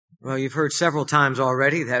Well, you've heard several times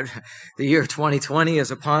already that the year 2020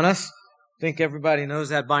 is upon us. I think everybody knows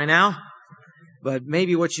that by now. But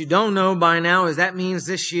maybe what you don't know by now is that means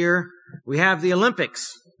this year we have the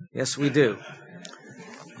Olympics. Yes, we do.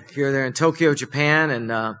 Here they're in Tokyo, Japan,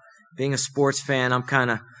 and being a sports fan, I'm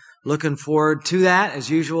kind of looking forward to that.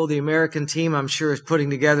 As usual, the American team, I'm sure, is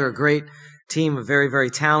putting together a great team of very,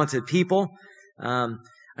 very talented people. I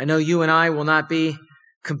know you and I will not be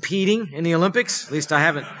competing in the Olympics. At least I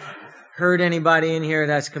haven't heard anybody in here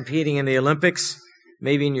that's competing in the Olympics.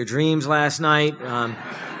 Maybe in your dreams last night.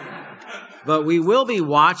 But we will be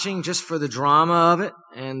watching just for the drama of it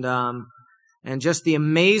and just the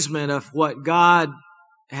amazement of what God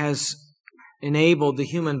has enabled the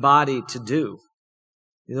human body to do.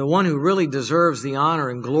 The one who really deserves the honor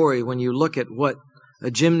and glory when you look at what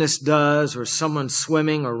a gymnast does or someone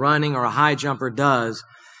swimming or running or a high jumper does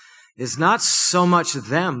is not so much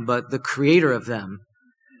them, but the creator of them.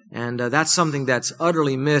 And that's something that's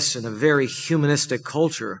utterly missed in a very humanistic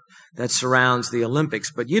culture that surrounds the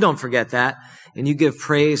Olympics. But you don't forget that, and you give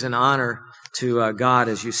praise and honor to God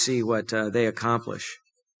as you see what they accomplish.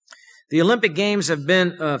 The Olympic Games have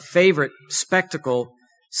been a favorite spectacle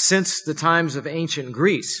since the times of ancient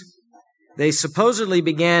Greece. They supposedly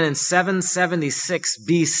began in 776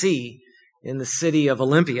 BC in the city of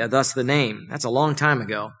Olympia, thus the name. That's a long time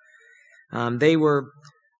ago. They were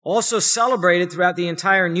also celebrated throughout the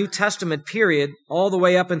entire New Testament period, all the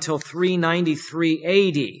way up until 393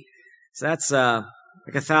 AD. So that's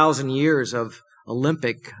like 1,000 years of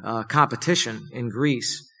Olympic competition in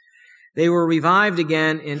Greece. They were revived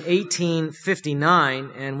again in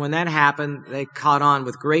 1859, and when that happened, they caught on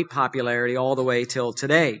with great popularity all the way till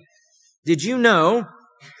today. Did you know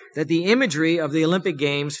that the imagery of the Olympic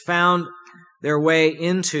Games found their way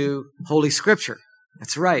into Holy Scripture?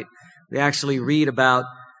 That's right. We actually read about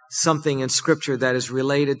something in Scripture that is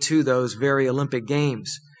related to those very Olympic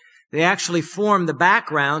Games. They actually form the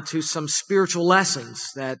background to some spiritual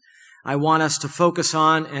lessons that I want us to focus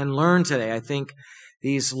on and learn today. I think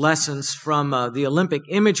these lessons from the Olympic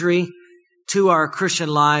imagery to our Christian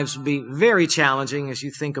lives will be very challenging as you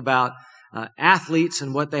think about athletes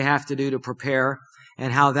and what they have to do to prepare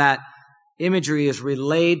and how that imagery is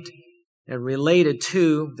related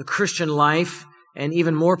to the Christian life and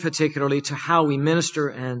even more particularly to how we minister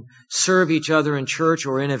and serve each other in church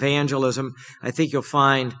or in evangelism. I think you'll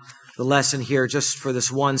find the lesson here just for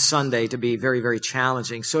this one Sunday to be very, very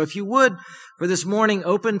challenging. So if you would, for this morning,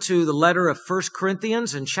 open to the letter of 1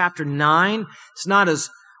 Corinthians in chapter 9. It's not as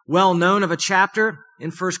well known of a chapter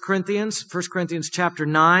in 1 Corinthians chapter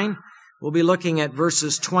 9. We'll be looking at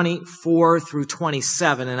verses 24 through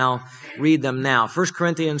 27, and I'll read them now. 1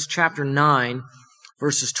 Corinthians chapter 9,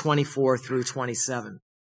 verses 24 through 27.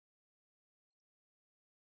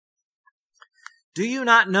 Do you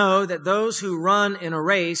not know that those who run in a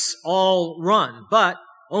race all run, but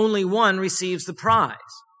only one receives the prize?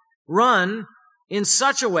 Run in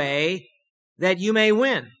such a way that you may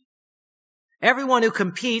win. Everyone who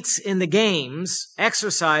competes in the games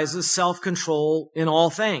exercises self-control in all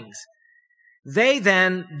things. They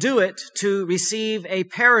then do it to receive a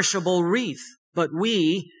perishable wreath, but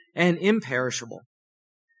we an imperishable.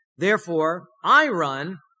 Therefore, I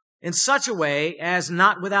run in such a way as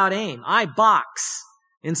not without aim. I box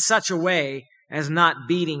in such a way as not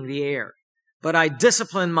beating the air. But I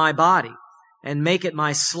discipline my body and make it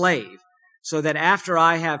my slave, so that after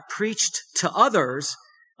I have preached to others,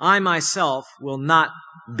 I myself will not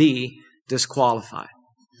be disqualified.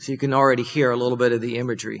 So you can already hear a little bit of the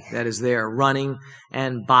imagery that is there, running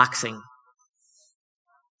and boxing.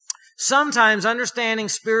 Sometimes understanding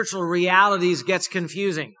spiritual realities gets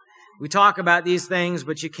confusing. We talk about these things,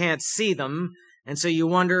 but you can't see them. And so you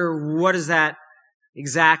wonder, what does that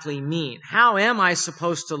exactly mean? How am I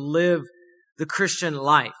supposed to live the Christian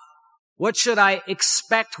life? What should I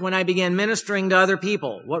expect when I begin ministering to other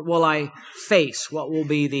people? What will I face? What will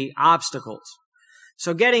be the obstacles?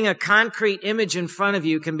 So getting a concrete image in front of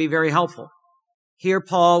you can be very helpful. Here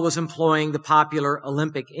Paul was employing the popular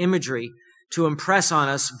Olympic imagery to impress on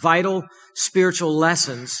us vital spiritual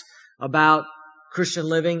lessons about Christian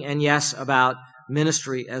living and, yes, about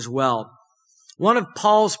ministry as well. One of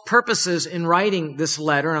Paul's purposes in writing this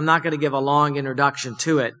letter, and I'm not going to give a long introduction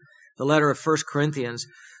to it, the letter of 1 Corinthians,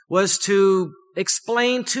 was to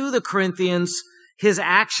explain to the Corinthians his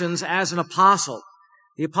actions as an apostle.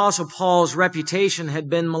 The Apostle Paul's reputation had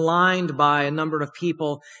been maligned by a number of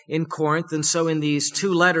people in Corinth, and so in these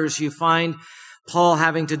two letters you find Paul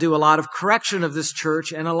having to do a lot of correction of this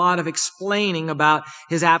church and a lot of explaining about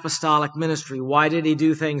his apostolic ministry. Why did he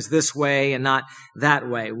do things this way and not that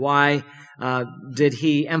way? Why did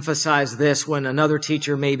he emphasize this when another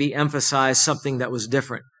teacher maybe emphasized something that was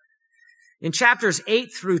different? In chapters 8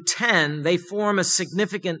 through 10, they form a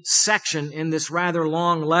significant section in this rather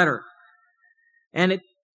long letter. And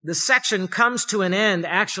the section comes to an end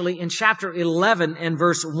actually in chapter 11 and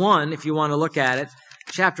verse 1, if you want to look at it.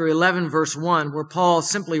 Chapter 11, verse 1, where Paul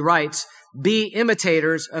simply writes, "Be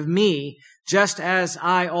imitators of me, just as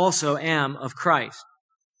I also am of Christ."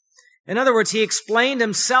 In other words, he explained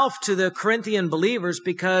himself to the Corinthian believers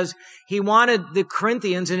because he wanted the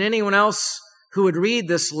Corinthians and anyone else who would read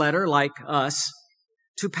this letter, like us,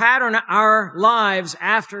 to pattern our lives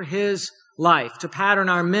after his life, to pattern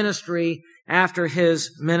our ministry after his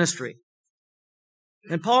ministry.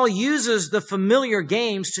 And Paul uses the familiar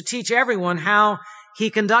games to teach everyone how he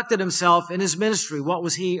conducted himself in his ministry. What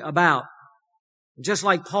was he about? Just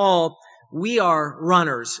like Paul, we are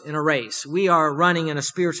runners in a race. We are running in a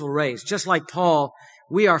spiritual race. Just like Paul,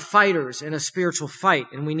 we are fighters in a spiritual fight,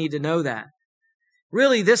 and we need to know that.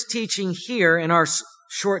 Really, this teaching here in our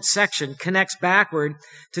short section connects backward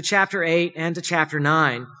to chapter 8 and to chapter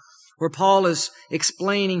 9, where Paul is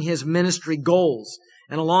explaining his ministry goals,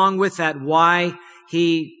 and along with that, why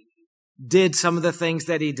he did some of the things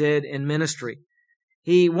that he did in ministry.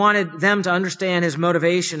 He wanted them to understand his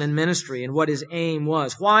motivation in ministry and what his aim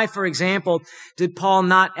was. Why, for example, did Paul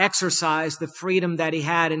not exercise the freedom that he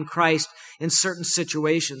had in Christ in certain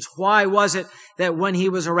situations? Why was it that when he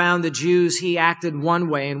was around the Jews, he acted one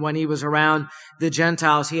way, and when he was around the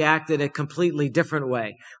Gentiles, he acted a completely different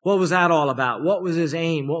way? What was that all about? What was his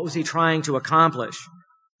aim? What was he trying to accomplish?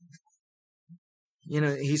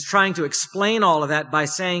 He's trying to explain all of that by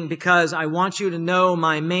saying, because I want you to know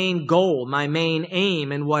my main goal, my main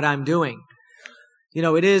aim in what I'm doing.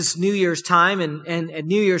 It is New Year's time, and at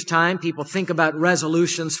New Year's time, people think about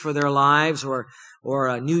resolutions for their lives or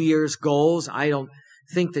New Year's goals. I don't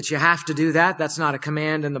think that you have to do that. That's not a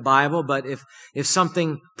command in the Bible. But if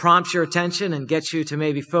something prompts your attention and gets you to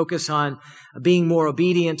maybe focus on being more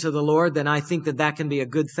obedient to the Lord, then I think that can be a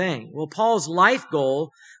good thing. Well, Paul's life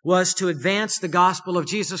goal was to advance the gospel of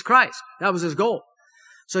Jesus Christ. That was his goal.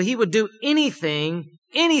 So he would do anything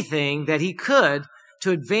that he could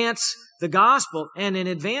to advance the gospel, and in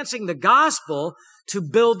advancing the gospel, to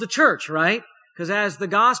build the church, right? Because as the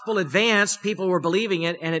gospel advanced, people were believing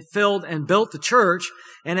it, and it filled and built the church.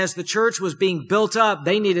 And as the church was being built up,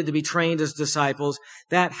 they needed to be trained as disciples.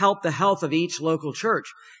 That helped the health of each local church.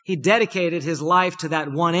 He dedicated his life to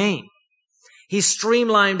that one aim. He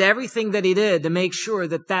streamlined everything that he did to make sure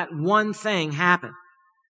that one thing happened.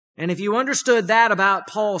 And if you understood that about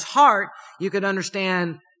Paul's heart, you could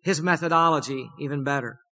understand his methodology even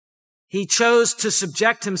better. He chose to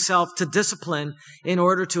subject himself to discipline in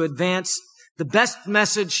order to advance the best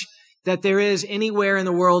message that there is anywhere in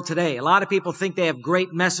the world today. A lot of people think they have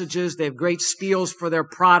great messages, they have great spiels for their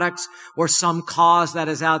products or some cause that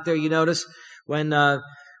is out there. You notice when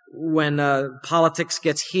politics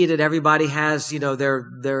gets heated, everybody has,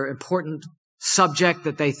 their important subject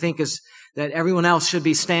that they think is that everyone else should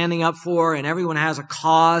be standing up for, and everyone has a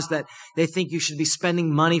cause that they think you should be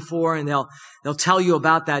spending money for, and they'll tell you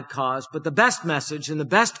about that cause. But the best message and the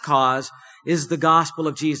best cause is the gospel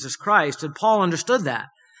of Jesus Christ, and Paul understood that.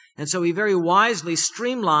 And so he very wisely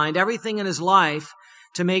streamlined everything in his life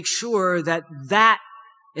to make sure that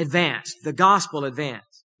advanced, the gospel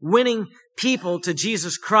advanced. Winning people to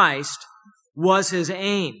Jesus Christ was his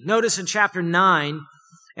aim. Notice in chapter 9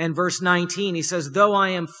 and verse 19, he says, "Though I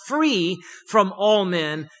am free from all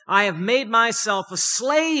men, I have made myself a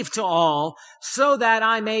slave to all so that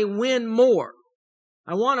I may win more."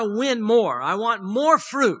 I want to win more. I want more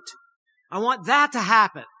fruit. I want that to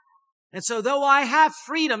happen. And so though I have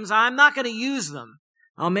freedoms, I'm not going to use them.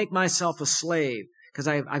 I'll make myself a slave because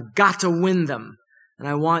I've got to win them. And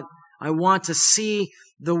I want to see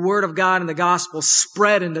the Word of God and the gospel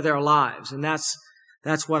spread into their lives. And that's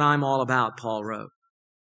what I'm all about, Paul wrote.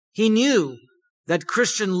 He knew that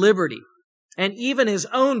Christian liberty and even his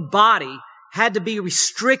own body had to be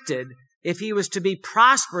restricted if he was to be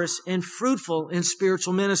prosperous and fruitful in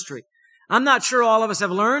spiritual ministry. I'm not sure all of us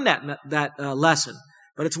have learned that lesson,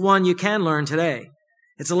 but it's one you can learn today.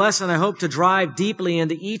 It's a lesson I hope to drive deeply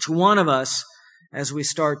into each one of us as we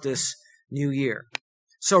start this new year.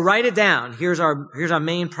 So write it down. Here's our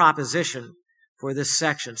main proposition for this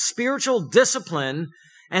section. Spiritual discipline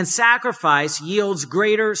and sacrifice yields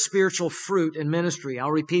greater spiritual fruit in ministry.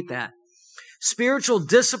 I'll repeat that. Spiritual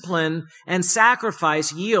discipline and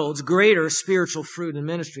sacrifice yields greater spiritual fruit in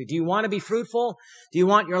ministry. Do you want to be fruitful? Do you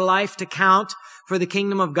want your life to count for the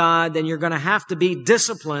kingdom of God? Then you're going to have to be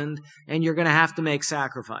disciplined and you're going to have to make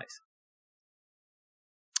sacrifice.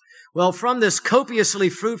 Well, from this copiously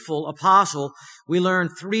fruitful apostle, we learn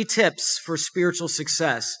 3 tips for spiritual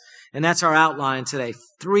success. And that's our outline today.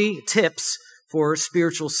 3 tips for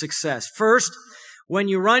spiritual success. First, when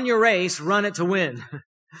you run your race, run it to win.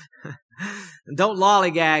 Don't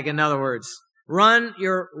lollygag, in other words. Run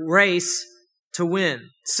your race to win.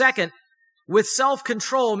 Second, with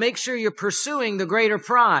self-control, make sure you're pursuing the greater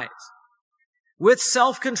prize. With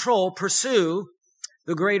self-control, pursue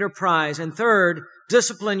the greater prize. And third,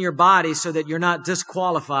 discipline your body so that you're not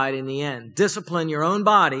disqualified in the end. Discipline your own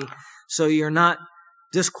body so you're not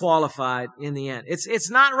disqualified in the end.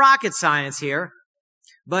 It's not rocket science here,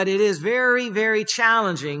 but it is very, very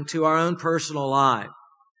challenging to our own personal lives.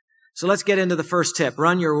 So let's get into the first tip.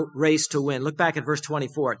 Run your race to win. Look back at verse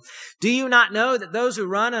 24. Do you not know that those who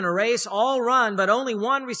run in a race all run, but only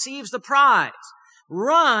one receives the prize?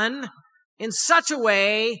 Run in such a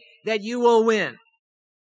way that you will win.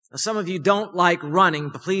 Now, some of you don't like running,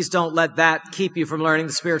 but please don't let that keep you from learning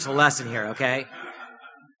the spiritual lesson here, okay?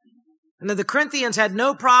 And the Corinthians had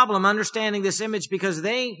no problem understanding this image because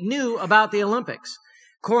they knew about the Olympics.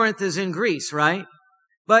 Corinth is in Greece, right?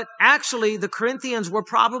 But actually, the Corinthians were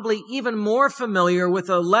probably even more familiar with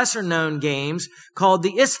the lesser-known games called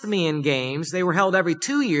the Isthmian Games. They were held every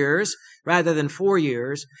 2 years rather than 4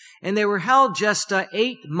 years, and they were held just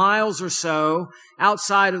 8 miles or so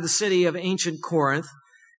outside of the city of ancient Corinth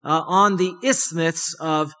on the Isthmus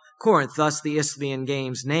of Corinth, thus the Isthmian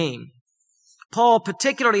Games name. Paul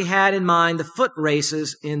particularly had in mind the foot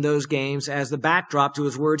races in those games as the backdrop to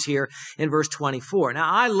his words here in verse 24. Now,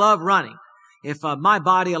 I love running. If my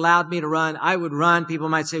body allowed me to run, I would run. People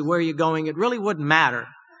might say, where are you going? It really wouldn't matter.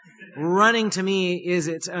 Running to me is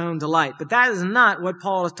its own delight. But that is not what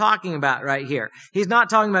Paul is talking about right here. He's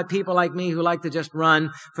not talking about people like me who like to just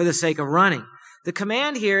run for the sake of running. The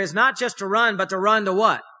command here is not just to run, but to run to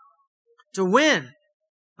what? To win.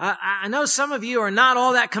 I know some of you are not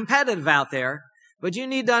all that competitive out there, but you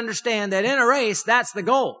need to understand that in a race, that's the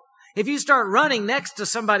goal. If you start running next to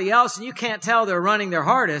somebody else and you can't tell they're running their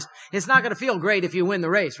hardest, it's not going to feel great if you win the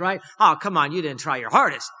race, right? Oh, come on, you didn't try your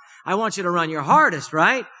hardest. I want you to run your hardest,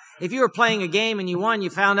 right? If you were playing a game and you won, you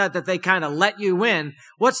found out that they kind of let you win.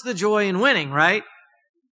 What's the joy in winning, right?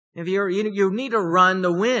 If you need to run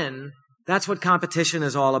to win, that's what competition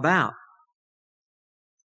is all about.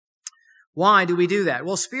 Why do we do that?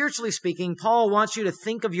 Well, spiritually speaking, Paul wants you to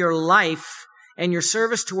think of your life and your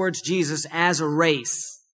service towards Jesus as a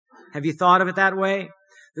race. Have you thought of it that way?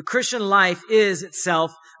 The Christian life is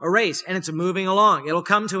itself a race, and it's moving along. It'll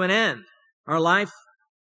come to an end. Our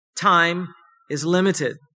lifetime is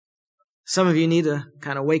limited. Some of you need to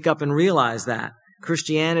kind of wake up and realize that.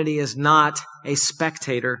 Christianity is not a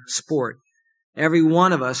spectator sport. Every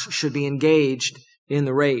one of us should be engaged in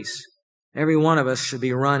the race. Every one of us should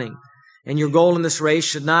be running. And your goal in this race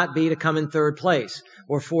should not be to come in 3rd place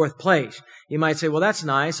or 4th place. You might say, well, that's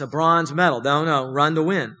nice, a bronze medal. No, run to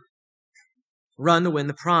win. Run to win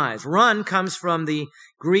the prize. Run comes from the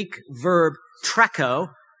Greek verb treko.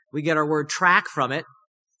 We get our word track from it.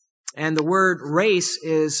 And the word race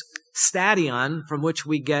is stadion, from which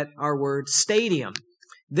we get our word stadium.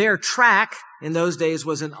 Their track in those days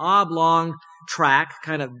was an oblong track,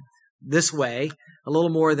 kind of this way, a little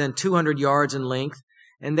more than 200 yards in length.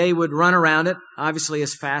 And they would run around it, obviously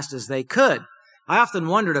as fast as they could. I often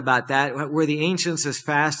wondered about that. Were the ancients as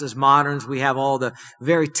fast as moderns? We have all the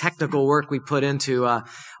very technical work we put into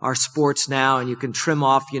our sports now, and you can trim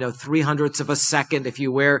off, 0.03 of a second if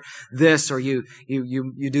you wear this, or you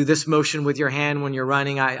do this motion with your hand when you're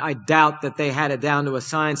running. I doubt that they had it down to a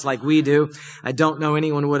science like we do. I don't know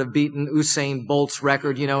anyone would have beaten Usain Bolt's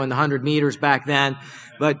record, in the 100 meters back then.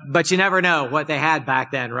 But you never know what they had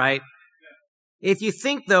back then, right? If you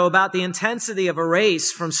think, though, about the intensity of a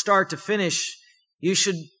race from start to finish, you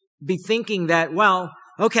should be thinking that, well,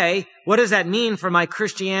 okay, what does that mean for my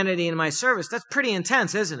Christianity and my service? That's pretty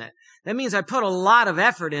intense, isn't it? That means I put a lot of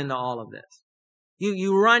effort into all of this.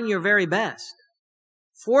 You run your very best.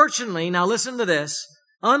 Fortunately, now listen to this,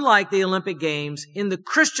 unlike the Olympic Games, in the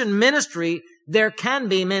Christian ministry, there can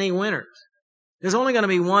be many winners. There's only going to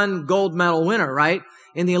be one gold medal winner, right,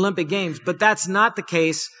 in the Olympic Games, but that's not the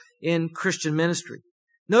case in Christian ministry.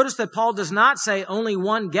 Notice that Paul does not say only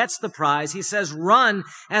one gets the prize. He says run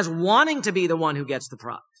as wanting to be the one who gets the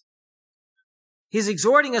prize. He's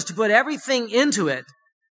exhorting us to put everything into it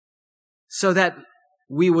so that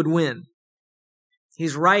we would win.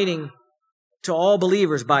 He's writing to all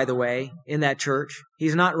believers, by the way, in that church.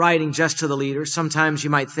 He's not writing just to the leaders. Sometimes you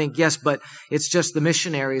might think, yes, but it's just the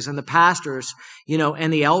missionaries and the pastors,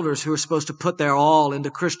 and the elders who are supposed to put their all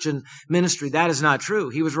into Christian ministry. That is not true.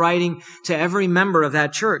 He was writing to every member of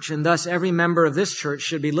that church, and thus every member of this church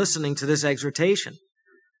should be listening to this exhortation.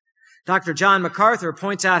 Dr. John MacArthur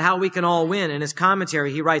points out how we can all win. In his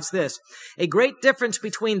commentary, he writes this: a great difference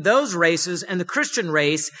between those races and the Christian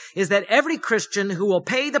race is that every Christian who will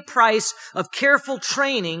pay the price of careful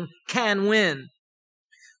training can win.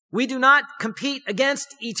 We do not compete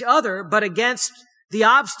against each other, but against the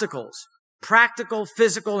obstacles, practical,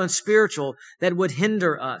 physical, and spiritual, that would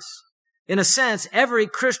hinder us. In a sense, every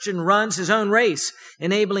Christian runs his own race,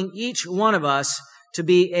 enabling each one of us to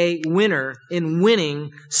be a winner in winning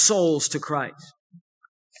souls to Christ.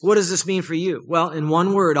 What does this mean for you? Well, in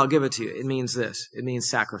one word, I'll give it to you. It means this. It means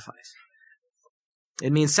sacrifice.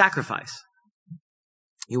 It means sacrifice.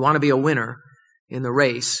 You want to be a winner in the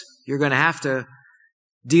race, you're going to have to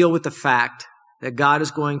deal with the fact that God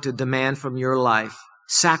is going to demand from your life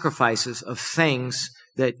sacrifices of things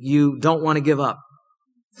that you don't want to give up,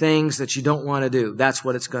 things that you don't want to do. That's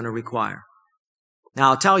what it's going to require.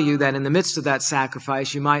 Now, I'll tell you that in the midst of that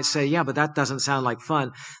sacrifice, you might say, yeah, but that doesn't sound like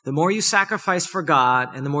fun. The more you sacrifice for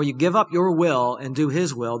God and the more you give up your will and do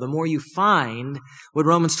His will, the more you find what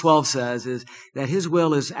Romans 12 says is that His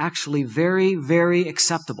will is actually very, very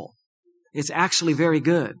acceptable. It's actually very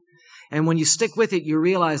good. And when you stick with it, you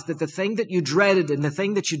realize that the thing that you dreaded and the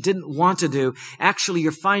thing that you didn't want to do, actually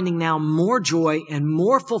you're finding now more joy and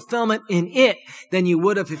more fulfillment in it than you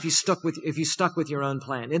would have if you stuck with your own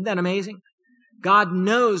plan. Isn't that amazing? God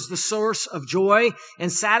knows the source of joy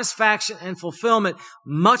and satisfaction and fulfillment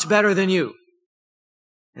much better than you.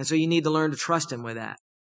 And so you need to learn to trust Him with that.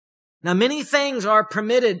 Now, many things are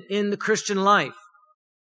permitted in the Christian life.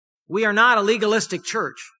 We are not a legalistic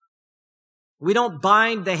church. We don't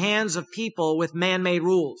bind the hands of people with man-made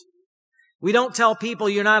rules. We don't tell people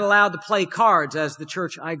you're not allowed to play cards, as the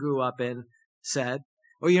church I grew up in said,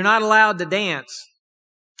 or you're not allowed to dance,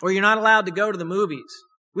 or you're not allowed to go to the movies.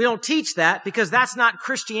 We don't teach that because that's not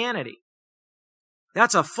Christianity.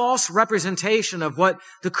 That's a false representation of what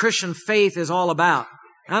the Christian faith is all about.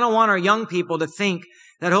 I don't want our young people to think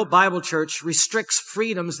that Hope Bible Church restricts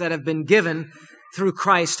freedoms that have been given through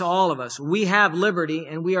Christ to all of us. We have liberty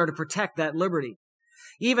and we are to protect that liberty.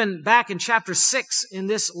 Even back in chapter 6 in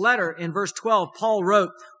this letter, in verse 12, Paul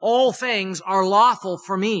wrote, all things are lawful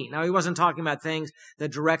for me. Now, he wasn't talking about things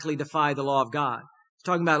that directly defy the law of God.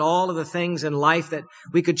 Talking about all of the things in life that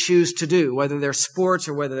we could choose to do, whether they're sports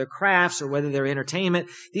or whether they're crafts or whether they're entertainment.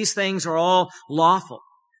 These things are all lawful.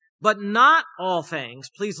 But not all things,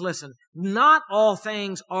 please listen, not all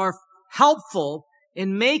things are helpful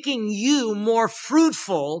in making you more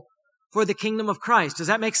fruitful for the kingdom of Christ. Does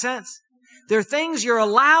that make sense? There are things you're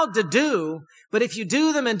allowed to do, but if you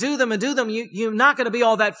do them and do them and do them, you're not going to be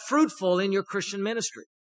all that fruitful in your Christian ministry.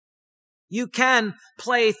 You can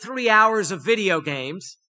play 3 hours of video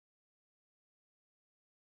games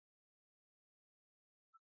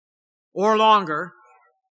or longer.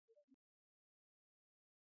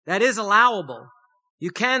 That is allowable. You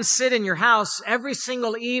can sit in your house every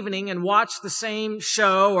single evening and watch the same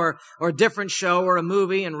show or a different show or a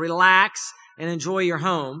movie and relax and enjoy your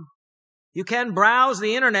home. You can browse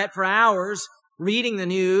the internet for hours reading the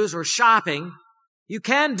news or shopping. You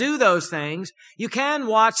can do those things. You can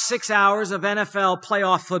watch 6 hours of NFL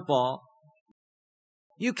playoff football.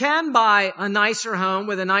 You can buy a nicer home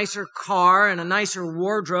with a nicer car and a nicer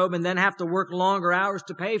wardrobe and then have to work longer hours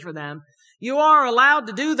to pay for them. You are allowed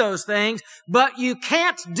to do those things, but you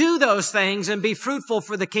can't do those things and be fruitful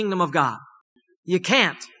for the kingdom of God. You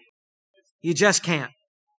can't. You just can't.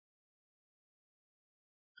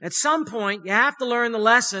 At some point, you have to learn the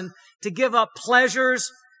lesson to give up pleasures,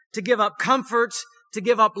 to give up comforts, to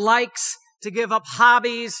give up likes, to give up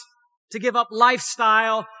hobbies, to give up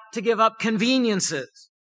lifestyle, to give up conveniences.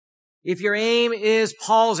 If your aim is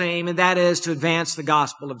Paul's aim, and that is to advance the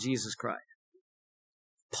gospel of Jesus Christ.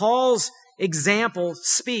 Paul's example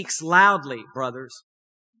speaks loudly, brothers.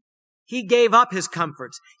 He gave up his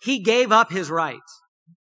comforts. He gave up his rights.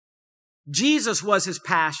 Jesus was his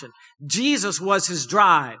passion. Jesus was his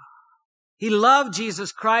drive. He loved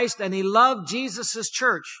Jesus Christ and he loved Jesus'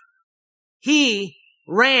 church. He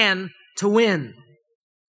ran to win.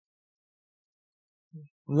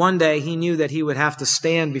 One day he knew that he would have to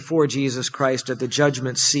stand before Jesus Christ at the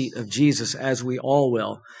judgment seat of Jesus, as we all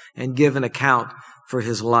will, and give an account for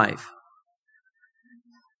his life.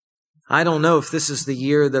 I don't know if this is the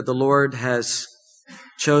year that the Lord has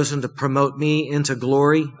chosen to promote me into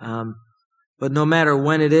glory, but no matter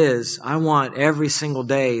when it is, I want every single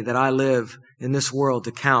day that I live in this world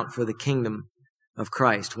to count for the kingdom of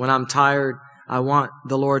Christ. When I'm tired, I want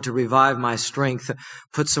the Lord to revive my strength,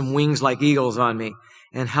 put some wings like eagles on me,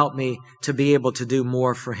 and help me to be able to do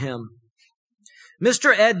more for Him.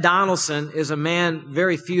 Mr. Ed Donaldson is a man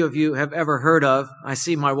very few of you have ever heard of. I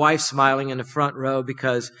see my wife smiling in the front row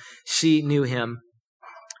because she knew him.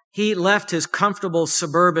 He left his comfortable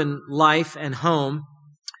suburban life and home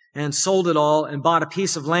and sold it all and bought a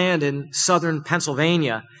piece of land in southern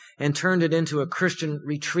Pennsylvania and turned it into a Christian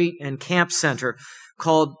retreat and camp center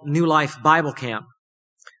called New Life Bible Camp.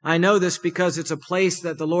 I know this because it's a place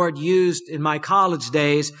that the Lord used in my college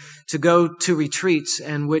days to go to retreats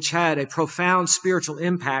and which had a profound spiritual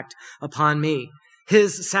impact upon me.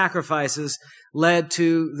 His sacrifices led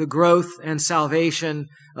to the growth and salvation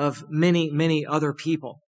of many, many other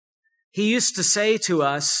people. He used to say to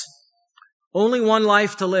us, only one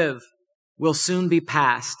life to live will soon be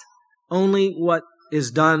past. Only what is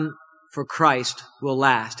done for Christ will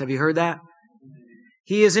last. Have you heard that?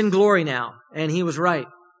 He is in glory now, and he was right.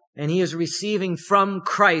 And he is receiving from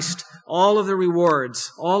Christ all of the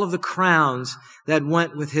rewards, all of the crowns that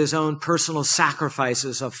went with his own personal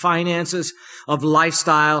sacrifices of finances, of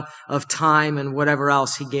lifestyle, of time, and whatever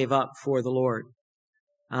else he gave up for the Lord.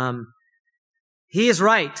 He is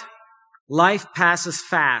right. Life passes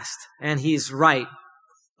fast, and he's right.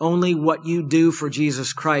 Only what you do for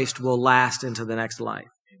Jesus Christ will last into the next life.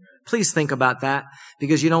 Please think about that,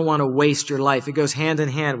 because you don't want to waste your life. It goes hand in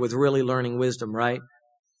hand with really learning wisdom, right?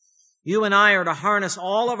 You and I are to harness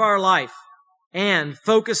all of our life and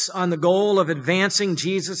focus on the goal of advancing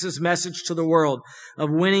Jesus' message to the world, of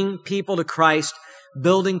winning people to Christ,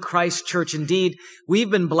 building Christ's church. Indeed, we've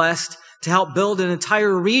been blessed to help build an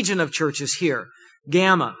entire region of churches here.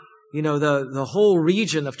 Gamma, the whole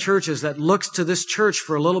region of churches that looks to this church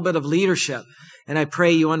for a little bit of leadership. And I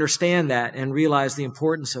pray you understand that and realize the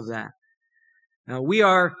importance of that. Now, we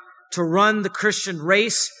are to run the Christian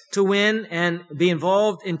race to win and be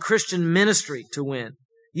involved in Christian ministry to win.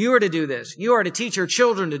 You are to do this. You are to teach your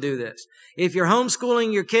children to do this. If you're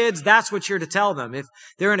homeschooling your kids, that's what you're to tell them. If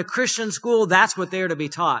they're in a Christian school, that's what they're to be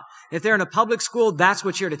taught. If they're in a public school, that's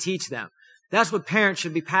what you're to teach them. That's what parents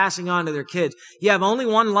should be passing on to their kids. You have only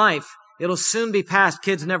one life. It'll soon be past.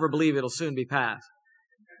 Kids never believe it'll soon be past.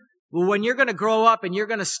 Well, when you're going to grow up and you're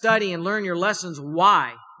going to study and learn your lessons,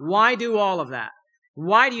 why? Why do all of that?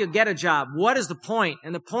 Why do you get a job? What is the point?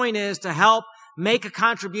 And the point is to help make a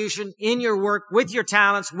contribution in your work, with your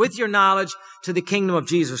talents, with your knowledge, to the kingdom of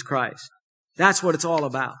Jesus Christ. That's what it's all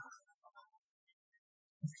about.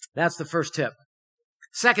 That's the first tip.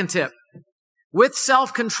 Second tip. With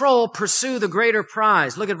self-control, pursue the greater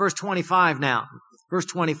prize. Look at verse 25 now. Verse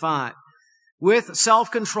 25. With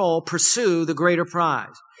self-control, pursue the greater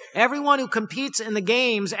prize. Everyone who competes in the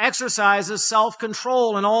games exercises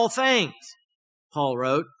self-control in all things, Paul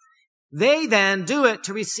wrote. They then do it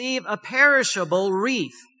to receive a perishable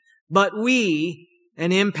wreath, but we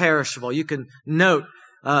an imperishable. You can note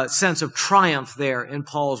a sense of triumph there in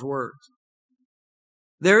Paul's words.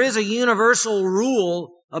 There is a universal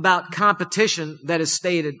rule about competition that is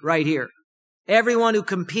stated right here. Everyone who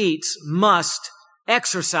competes must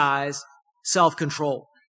exercise self-control.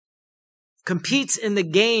 Competes in the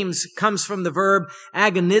games comes from the verb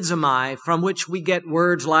agonizomai, from which we get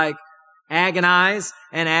words like agonize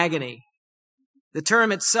and agony. The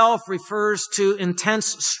term itself refers to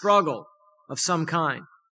intense struggle of some kind.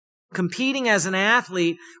 Competing as an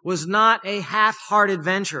athlete was not a half-hearted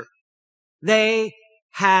venture. They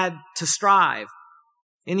had to strive.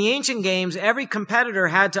 In the ancient games, every competitor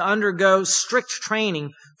had to undergo strict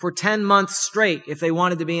training for 10 months straight if they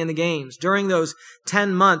wanted to be in the games. During those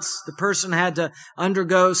 10 months, the person had to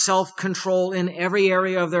undergo self-control in every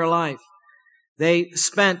area of their life. They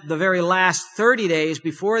spent the very last 30 days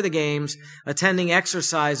before the games attending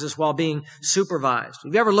exercises while being supervised.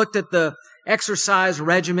 Have you ever looked at the exercise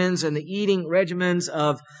regimens and the eating regimens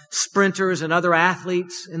of sprinters and other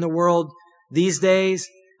athletes in the world these days?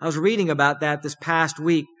 I was reading about that this past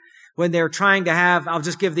week when they're trying to have, I'll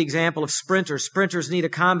just give the example of sprinters. Sprinters need a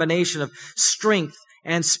combination of strength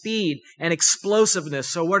and speed and explosiveness.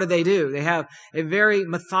 So what do? They have a very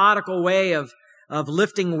methodical way of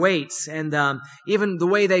lifting weights, and even the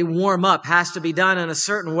way they warm up has to be done in a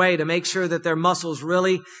certain way to make sure that their muscles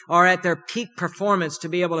really are at their peak performance to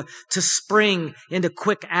be able to spring into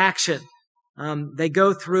quick action. They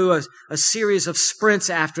go through a series of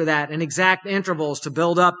sprints after that in exact intervals to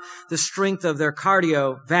build up the strength of their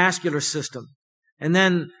cardiovascular system. And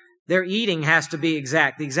then their eating has to be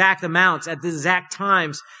exact, the exact amounts at the exact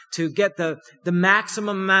times to get the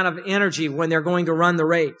maximum amount of energy when they're going to run the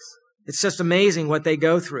race. It's just amazing what they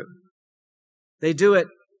go through. They do it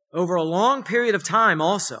over a long period of time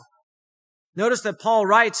also. Notice that Paul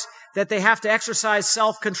writes that they have to exercise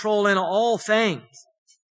self-control in all things.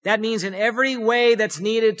 That means in every way that's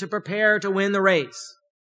needed to prepare to win the race.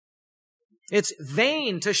 It's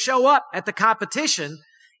vain to show up at the competition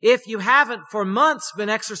if you haven't for months been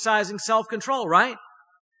exercising self-control, right?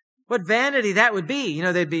 What vanity that would be. You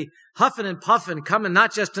know, they'd be huffing and puffing, coming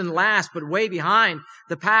not just in last, but way behind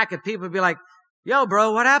the pack, and people would be like, yo,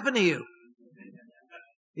 bro, what happened to you?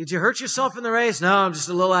 Did you hurt yourself in the race? No, I'm just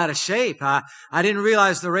a little out of shape. I didn't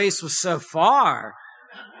realize the race was so far.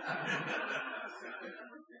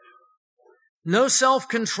 No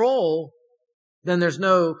self-control, then there's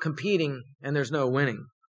no competing and there's no winning.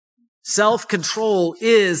 Self-control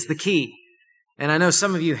is the key. And I know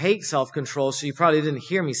some of you hate self-control, so you probably didn't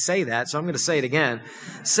hear me say that, so I'm going to say it again.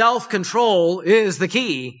 Self-control is the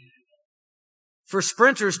key. For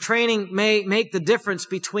sprinters, training may make the difference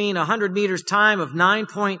between 100 meters time of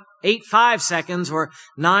 9.85 seconds or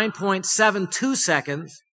 9.72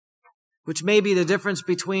 seconds, which may be the difference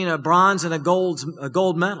between a bronze and a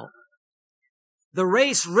gold medal. The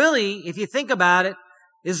race really, if you think about it,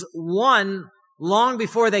 is won long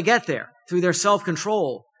before they get there through their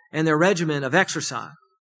self-control and their regimen of exercise.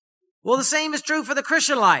 Well, the same is true for the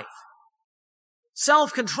Christian life.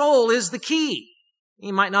 Self-control is the key.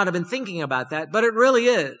 You might not have been thinking about that, but it really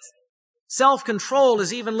is. Self-control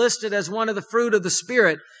is even listed as one of the fruit of the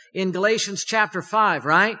Spirit in Galatians chapter 5,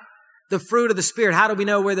 right? The fruit of the Spirit. How do we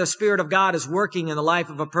know where the Spirit of God is working in the life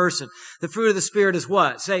of a person? The fruit of the Spirit is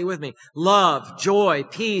what? Say it with me. Love, joy,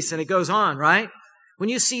 peace, and it goes on, right? When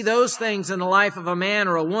you see those things in the life of a man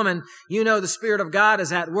or a woman, you know the Spirit of God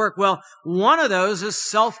is at work. Well, one of those is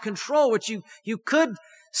self-control, which you could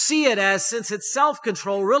see it as, since it's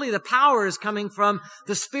self-control, really the power is coming from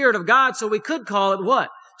the Spirit of God. So we could call it what?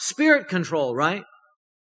 Spirit control, right?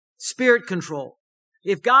 Spirit control.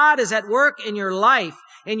 If God is at work in your life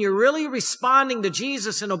and you're really responding to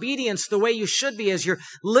Jesus in obedience the way you should be as you're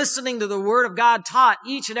listening to the Word of God taught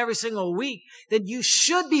each and every single week, then you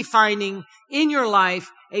should be finding in your life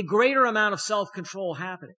a greater amount of self-control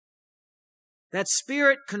happening. That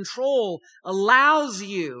spirit control allows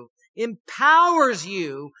you, empowers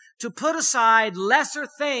you to put aside lesser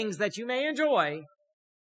things that you may enjoy,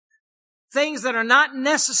 things that are not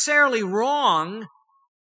necessarily wrong,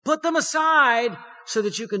 put them aside so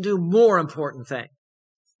that you can do more important things.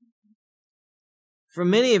 For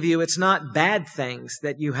many of you, it's not bad things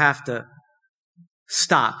that you have to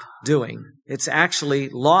stop doing. It's actually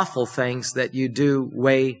lawful things that you do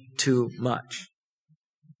way too much.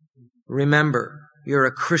 Remember, you're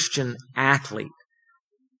a Christian athlete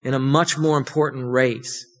in a much more important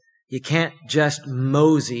race. You can't just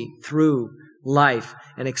mosey through life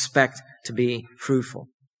and expect to be fruitful.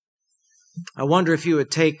 I wonder if you would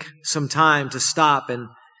take some time to stop and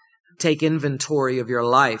take inventory of your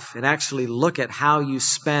life and actually look at how you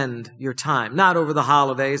spend your time. Not over the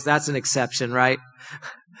holidays, that's an exception, right?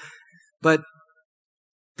 But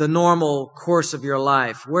the normal course of your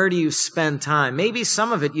life. Where do you spend time? Maybe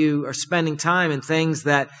some of it you are spending time in things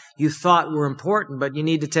that you thought were important, but you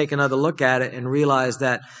need to take another look at it and realize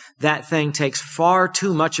that that thing takes far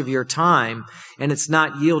too much of your time and it's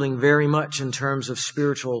not yielding very much in terms of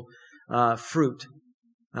spiritual fruit.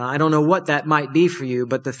 I don't know what that might be for you,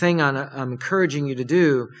 but the thing I'm encouraging you to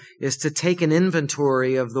do is to take an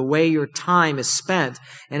inventory of the way your time is spent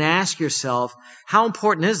and ask yourself, how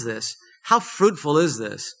important is this? How fruitful is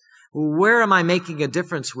this? Where am I making a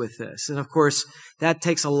difference with this? And of course, that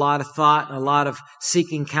takes a lot of thought, a lot of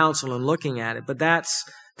seeking counsel and looking at it. But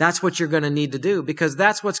that's what you're going to need to do, because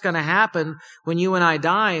that's what's going to happen when you and I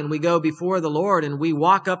die and we go before the Lord and we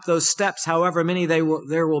walk up those steps, however many there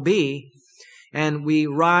will be. And we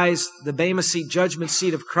rise the Bema seat, judgment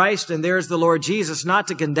seat of Christ, and there's the Lord Jesus, not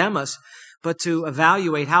to condemn us, but to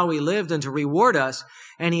evaluate how we lived and to reward us.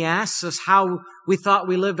 And He asks us how we thought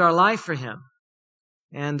we lived our life for Him.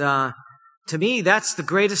 And to me, that's the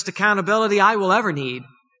greatest accountability I will ever need.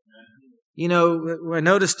 You know, I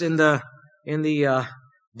noticed in the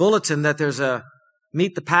bulletin that there's a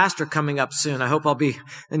Meet the Pastor coming up soon. I hope I'll be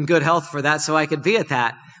in good health for that so I can be at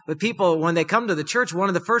that. But people, when they come to the church, one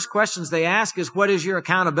of the first questions they ask is, what is your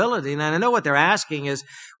accountability? And I know what they're asking is,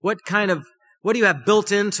 what do you have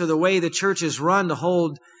built into the way the church is run to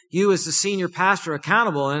hold you as the senior pastor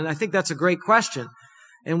accountable? And I think that's a great question.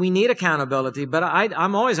 And we need accountability. But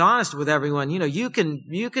I'm always honest with everyone. You know, you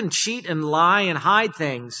can cheat and lie and hide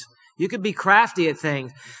things. You could be crafty at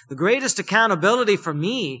things. The greatest accountability for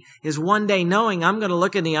me is one day knowing I'm going to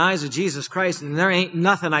look in the eyes of Jesus Christ and there ain't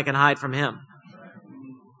nothing I can hide from Him.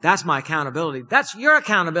 That's my accountability. That's your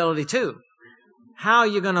accountability too. How are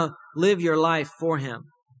you going to live your life for Him?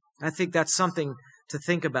 I think that's something to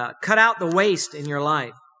think about. Cut out the waste in your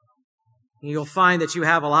life. You'll find that you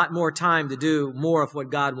have a lot more time to do more of what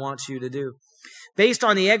God wants you to do. Based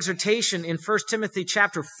on the exhortation in 1 Timothy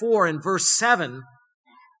chapter 4 and verse 7,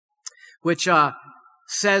 which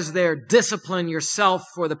says there, discipline yourself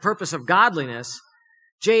for the purpose of godliness,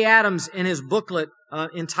 J. Adams, in his booklet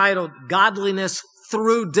entitled Godliness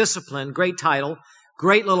Through Discipline, great title,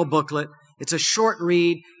 great little booklet. It's a short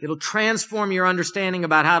read. It'll transform your understanding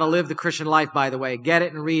about how to live the Christian life, by the way. Get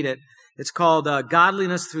it and read it. It's called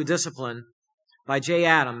Godliness Through Discipline by J.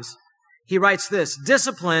 Adams. He writes this: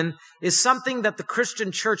 discipline is something that the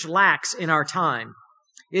Christian church lacks in our time.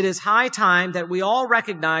 It is high time that we all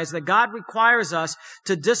recognize that God requires us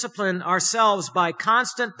to discipline ourselves by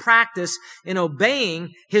constant practice in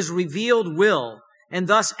obeying His revealed will, and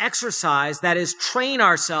thus exercise, that is, train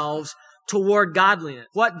ourselves toward godliness.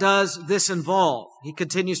 What does this involve? He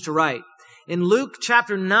continues to write. In Luke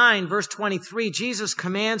chapter 9, verse 23, Jesus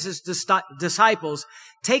commands His disciples,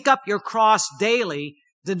 take up your cross daily,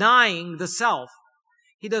 denying the self.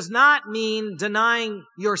 He does not mean denying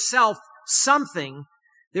yourself something.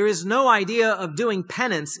 There is no idea of doing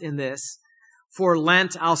penance in this. For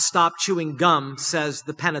Lent, I'll stop chewing gum, says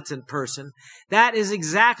the penitent person. That is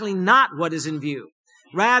exactly not what is in view.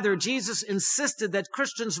 Rather, Jesus insisted that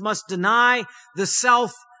Christians must deny the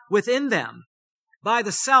self within them. By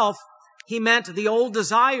the self, He meant the old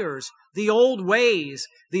desires, the old ways,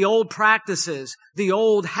 the old practices, the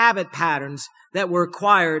old habit patterns that were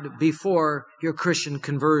acquired before your Christian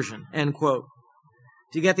conversion. End quote.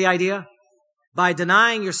 Do you get the idea? By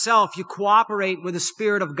denying yourself, you cooperate with the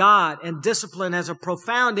Spirit of God, and discipline has a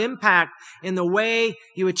profound impact in the way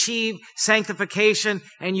you achieve sanctification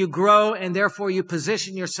and you grow, and therefore you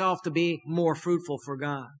position yourself to be more fruitful for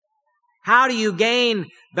God. How do you gain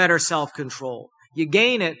better self-control? You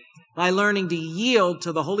gain it by learning to yield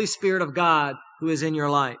to the Holy Spirit of God who is in your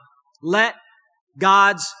life. Let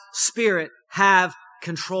God's Spirit have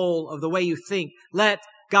control of the way you think. Let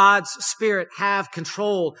God's Spirit have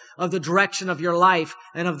control of the direction of your life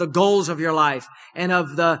and of the goals of your life and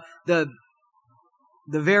of the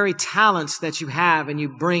very talents that you have and you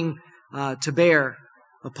bring to bear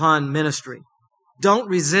upon ministry. Don't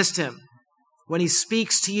resist Him. When He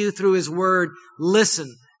speaks to you through His Word,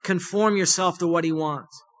 listen. Conform yourself to what He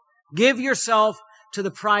wants. Give yourself to the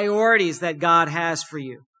priorities that God has for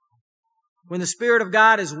you. When the Spirit of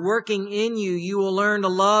God is working in you, you will learn to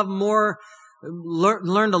love more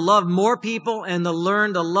people and to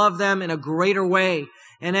learn to love them in a greater way.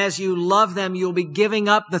 And as you love them, you'll be giving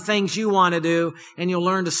up the things you want to do, and you'll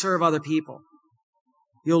learn to serve other people.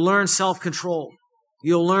 You'll learn self-control.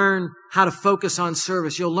 You'll learn how to focus on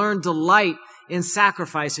service. You'll learn delight in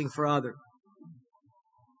sacrificing for others.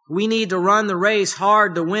 We need to run the race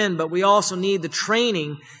hard to win, but we also need the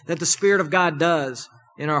training that the Spirit of God does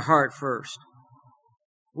in our heart first.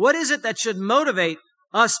 What is it that should motivate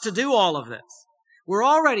us to do all of this? We're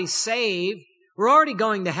already saved. We're already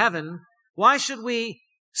going to heaven. Why should we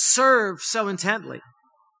serve so intently?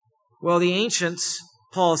 Well, the ancients,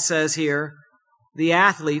 Paul says here, the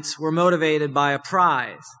athletes were motivated by a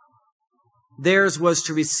prize. Theirs was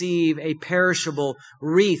to receive a perishable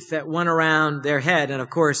wreath that went around their head. And of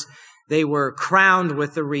course, they were crowned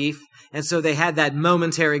with the wreath. And so they had that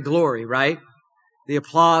momentary glory, right? The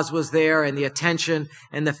applause was there and the attention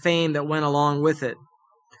and the fame that went along with it.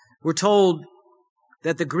 We're told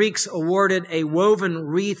that the Greeks awarded a woven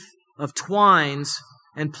wreath of twines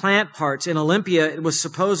and plant parts. In Olympia, it was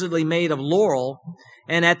supposedly made of laurel.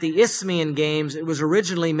 And at the Isthmian Games, it was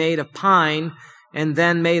originally made of pine and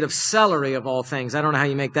then made of celery, of all things. I don't know how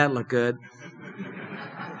you make that look good.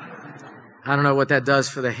 I don't know what that does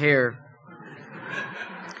for the hair.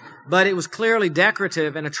 But it was clearly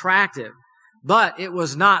decorative and attractive. But it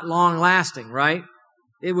was not long-lasting, right?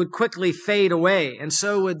 It would quickly fade away, and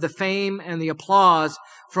so would the fame and the applause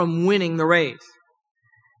from winning the race.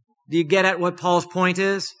 Do you get at what Paul's point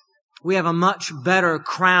is? We have a much better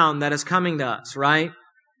crown that is coming to us, right?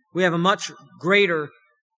 We have a much greater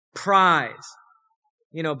prize.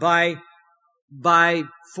 You know, by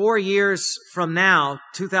 4 years from now,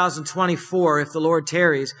 2024, if the Lord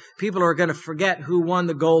tarries, people are going to forget who won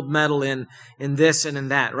the gold medal in this and in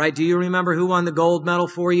that, right? Do you remember who won the gold medal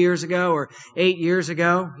 4 years ago or 8 years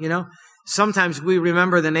ago? You know, sometimes we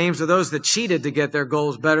remember the names of those that cheated to get their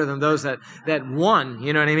goals better than those that won.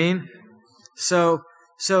 You know what I mean? So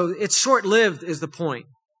it's short-lived is the point.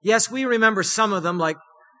 Yes, we remember some of them like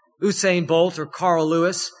Usain Bolt or Carl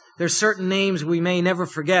Lewis. There's certain names we may never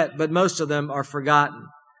forget, but most of them are forgotten.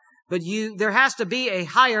 But there has to be a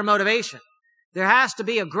higher motivation. There has to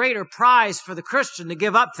be a greater prize for the Christian to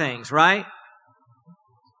give up things, right?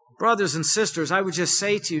 Brothers and sisters, I would just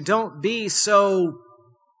say to you, don't be so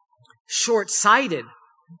short-sighted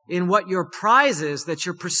in what your prize is that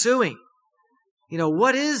you're pursuing. You know,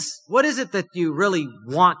 what is it that you really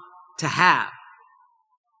want to have?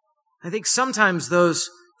 I think sometimes those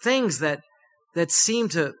things that seem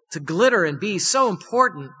to glitter and be so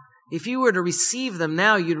important, if you were to receive them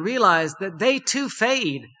now, you'd realize that they too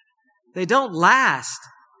fade. They don't last.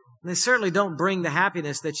 And they certainly don't bring the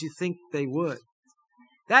happiness that you think they would.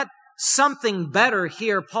 That something better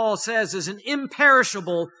here, Paul says, is an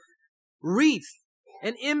imperishable wreath,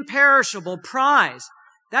 an imperishable prize.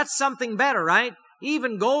 That's something better, right?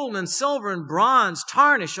 Even gold and silver and bronze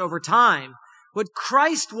tarnish over time. What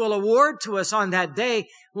Christ will award to us on that day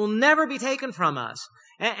will never be taken from us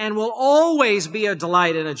and will always be a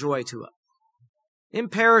delight and a joy to us.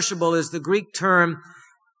 Imperishable is the Greek term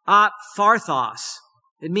aphtharthos.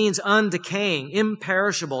 It means undecaying,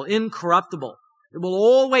 imperishable, incorruptible. It will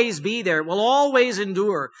always be there. It will always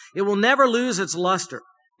endure. It will never lose its luster.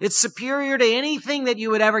 It's superior to anything that you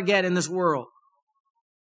would ever get in this world.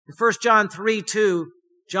 In 1 John 3:2,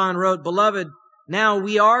 John wrote, "Beloved, now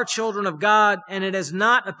we are children of God, and it has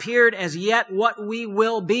not appeared as yet what we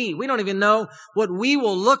will be." We don't even know what we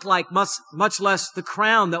will look like, much less the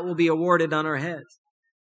crown that will be awarded on our heads.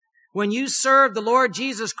 When you serve the Lord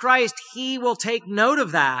Jesus Christ, He will take note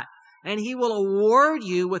of that, and He will award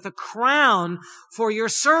you with a crown for your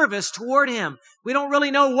service toward Him. We don't really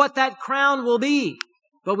know what that crown will be,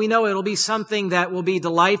 but we know it'll be something that will be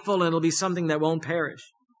delightful, and it'll be something that won't perish.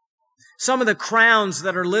 Some of the crowns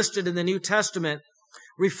that are listed in the New Testament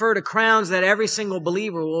refer to crowns that every single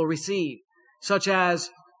believer will receive, such as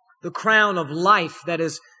the crown of life that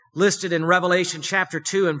is listed in Revelation chapter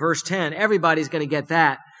 2 and verse 10. Everybody's going to get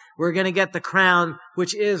that. We're going to get the crown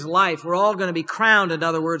which is life. We're all going to be crowned, in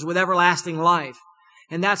other words, with everlasting life.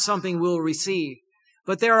 And that's something we'll receive.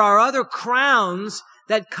 But there are other crowns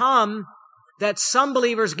that come that some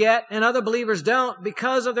believers get and other believers don't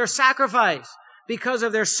because of their sacrifice, because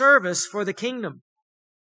of their service for the kingdom.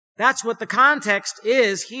 That's what the context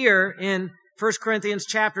is here in 1 Corinthians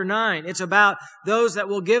chapter 9. It's about those that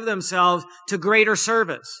will give themselves to greater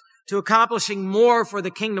service, to accomplishing more for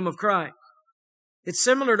the kingdom of Christ. It's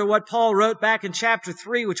similar to what Paul wrote back in chapter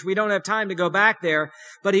 3, which we don't have time to go back there,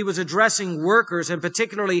 but he was addressing workers and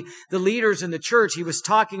particularly the leaders in the church. He was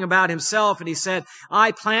talking about himself, and he said,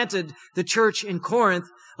 "I planted the church in Corinth.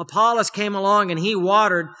 Apollos came along and he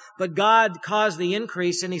watered, but God caused the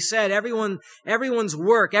increase." And he said, everyone's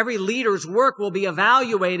work, every leader's work will be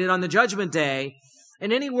evaluated on the judgment day.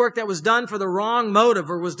 And any work that was done for the wrong motive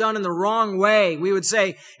or was done in the wrong way, we would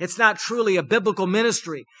say it's not truly a biblical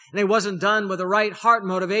ministry, and it wasn't done with the right heart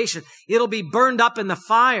motivation. It'll be burned up in the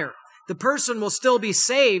fire. The person will still be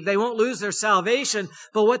saved. They won't lose their salvation,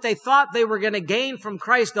 but what they thought they were going to gain from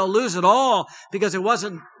Christ, they'll lose it all because it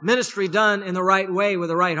wasn't ministry done in the right way with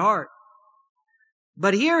the right heart.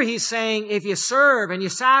 But here he's saying if you serve and you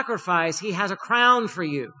sacrifice, He has a crown for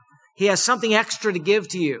you. He has something extra to give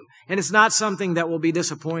to you, and it's not something that will be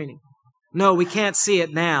disappointing. No, we can't see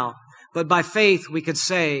it now, but by faith we could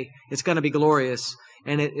say it's going to be glorious,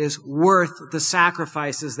 and it is worth the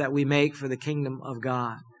sacrifices that we make for the kingdom of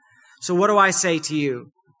God. So what do I say to you?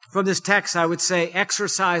 From this text, I would say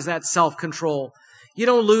exercise that self-control. You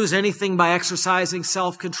don't lose anything by exercising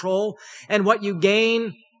self-control, and what you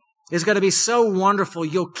gain is going to be so wonderful,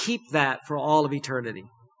 you'll keep that for all of eternity.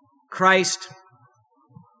 Christ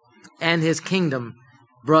and His kingdom,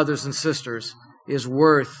 brothers and sisters, is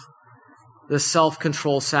worth the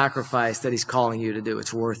self-control sacrifice that He's calling you to do.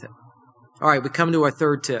 It's worth it. All right, we come to our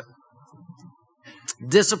third tip.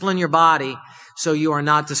 Discipline your body so you are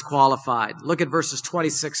not disqualified. Look at verses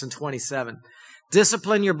 26 and 27.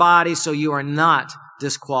 Discipline your body so you are not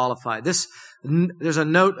disqualified. There's a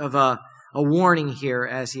note of a warning here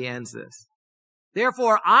as he ends this.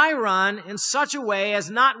 "Therefore I run in such a way as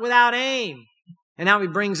not without aim." And now he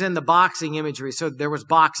brings in the boxing imagery. So there was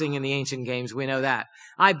boxing in the ancient games. We know that.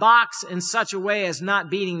 "I box in such a way as not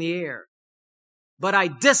beating the air, but I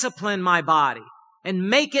discipline my body and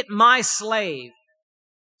make it my slave,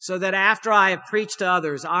 so that after I have preached to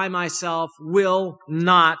others, I myself will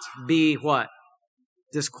not be" what?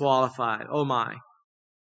 Disqualified. Oh my.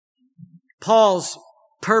 Paul's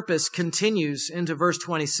purpose continues into verse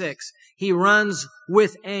 26. He runs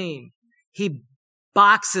with aim. He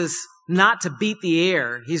boxes not to beat the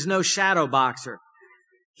air. He's no shadow boxer.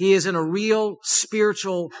 He is in a real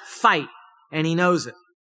spiritual fight, and he knows it.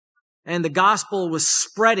 And the gospel was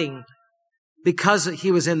spreading because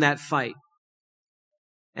he was in that fight.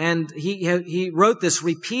 And he wrote this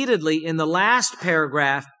repeatedly in the last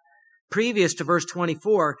paragraph, previous to verse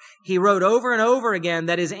 24, he wrote over and over again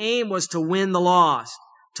that his aim was to win the lost,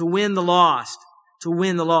 to win the lost, to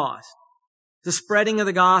win the lost. The spreading of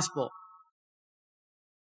the gospel.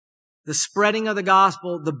 The spreading of the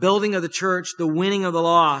gospel, the building of the church, the winning of the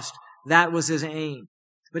lost, that was his aim.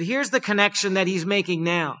 But here's the connection that he's making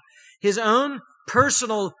now. His own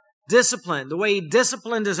personal discipline, the way he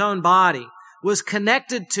disciplined his own body, was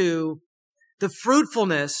connected to the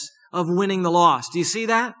fruitfulness of winning the lost. Do you see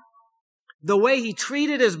that? The way he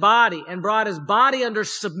treated his body and brought his body under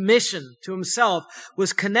submission to himself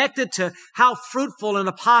was connected to how fruitful an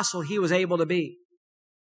apostle he was able to be.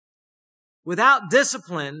 Without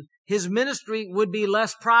discipline, his ministry would be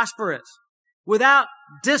less prosperous. Without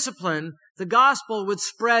discipline, the gospel would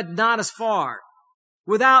spread not as far.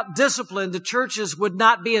 Without discipline, the churches would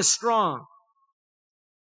not be as strong.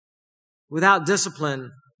 Without discipline,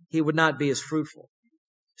 he would not be as fruitful.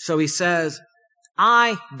 So he says,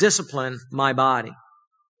 I discipline my body.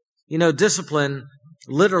 You know, discipline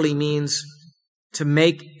literally means to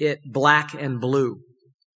make it black and blue.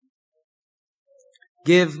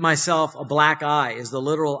 Give myself a black eye is the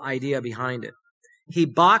literal idea behind it. He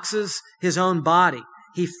boxes his own body.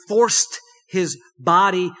 He forced his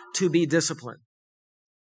body to be disciplined.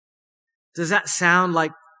 Does that sound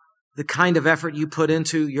like the kind of effort you put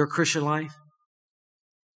into your Christian life?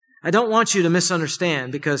 I don't want you to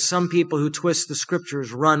misunderstand, because some people who twist the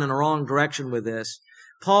scriptures run in a wrong direction with this.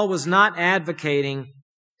 Paul was not advocating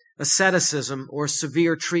asceticism or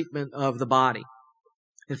severe treatment of the body.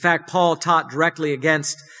 In fact, Paul taught directly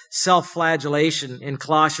against self-flagellation in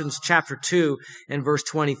Colossians chapter 2 and verse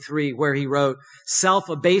 23, where he wrote,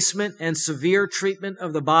 self-abasement and severe treatment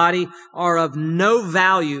of the body are of no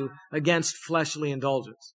value against fleshly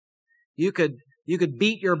indulgence. You could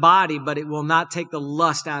beat your body, but it will not take the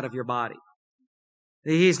lust out of your body.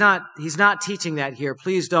 He's not teaching that here.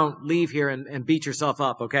 Please don't leave here and beat yourself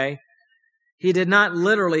up, okay? He did not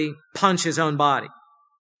literally punch his own body.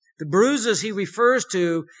 The bruises he refers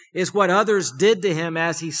to is what others did to him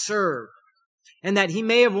as he served. And that he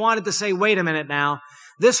may have wanted to say, wait a minute now,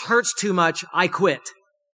 this hurts too much, I quit.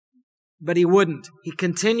 But he wouldn't. He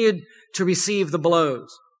continued to receive the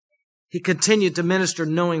blows. He continued to minister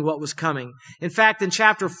knowing what was coming. In fact, in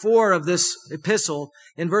chapter 4 of this epistle,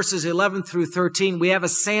 in verses 11 through 13, we have a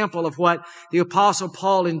sample of what the apostle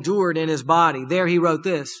Paul endured in his body. There he wrote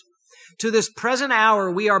this, to this present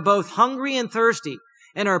hour we are both hungry and thirsty,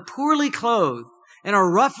 and are poorly clothed, and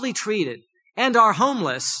are roughly treated, and are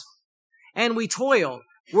homeless, and we toil,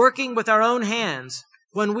 working with our own hands.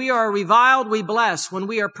 When we are reviled, we bless. When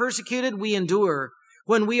we are persecuted, we endure.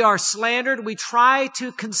 When we are slandered, we try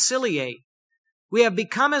to conciliate. We have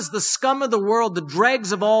become as the scum of the world, the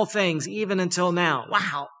dregs of all things, even until now.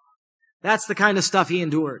 Wow. That's the kind of stuff he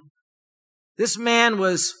endured. This man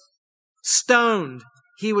was stoned.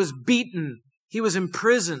 He was beaten. He was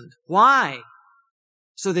imprisoned. Why?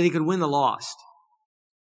 So that he could win the lost.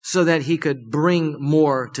 So that he could bring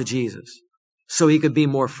more to Jesus. So he could be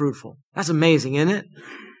more fruitful. That's amazing, isn't it?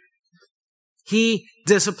 He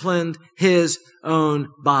disciplined his own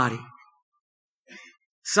body.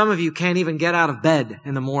 Some of you can't even get out of bed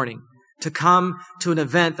in the morning to come to an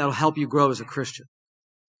event that will help you grow as a Christian.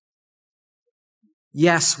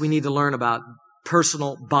 Yes, we need to learn about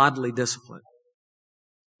personal bodily discipline.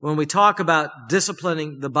 When we talk about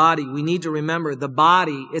disciplining the body, we need to remember the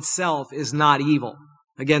body itself is not evil.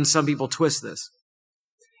 Again, some people twist this.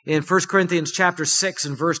 In 1 Corinthians chapter 6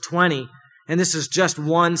 and verse 20, and this is just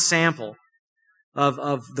one sample of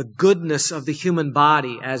the goodness of the human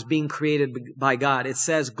body as being created by God. It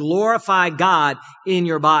says, glorify God in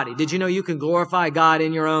your body. Did you know you can glorify God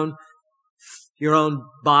in your own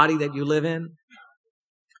body that you live in?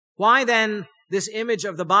 Why then this image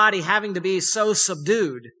of the body having to be so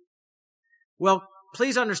subdued? Well,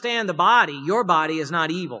 please understand your body is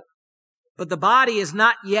not evil. But the body is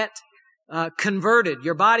not yet converted.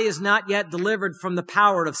 Your body is not yet delivered from the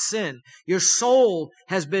power of sin. Your soul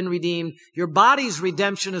has been redeemed. Your body's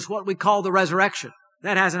redemption is what we call the resurrection.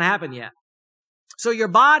 That hasn't happened yet. So your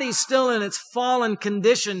body's still in its fallen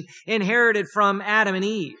condition inherited from Adam and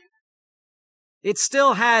Eve. It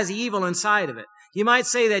still has evil inside of it. You might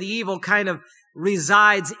say that evil kind of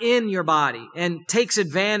resides in your body and takes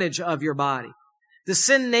advantage of your body. The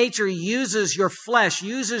sin nature uses your flesh,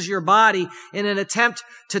 uses your body in an attempt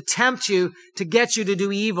to tempt you, to get you to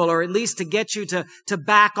do evil, or at least to get you to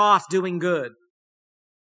back off doing good.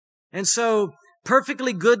 And so,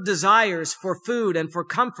 perfectly good desires for food and for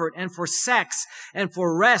comfort and for sex and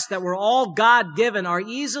for rest that were all God-given are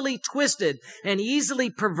easily twisted and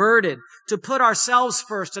easily perverted to put ourselves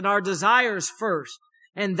first and our desires first.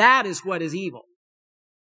 And that is what is evil.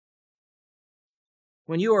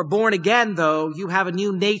 When you are born again, though, you have a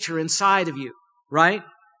new nature inside of you, right?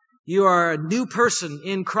 You are a new person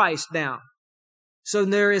in Christ now. So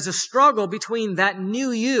there is a struggle between that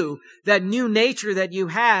new you, that new nature that you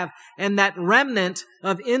have, and that remnant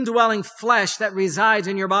of indwelling flesh that resides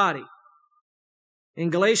in your body. In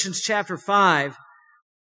Galatians chapter 5,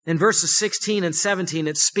 in verses 16 and 17,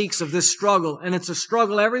 it speaks of this struggle, and it's a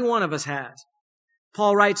struggle every one of us has.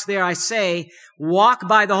 Paul writes there, I say, walk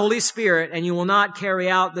by the Holy Spirit, and you will not carry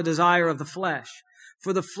out the desire of the flesh.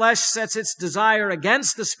 For the flesh sets its desire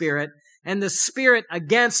against the Spirit, and the Spirit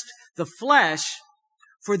against the flesh,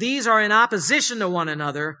 for these are in opposition to one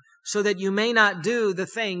another, so that you may not do the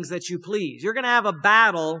things that you please. You're going to have a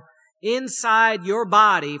battle inside your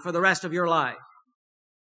body for the rest of your life.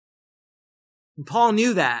 And Paul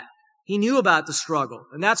knew that. He knew about the struggle.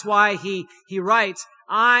 And that's why he writes,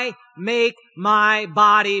 I make my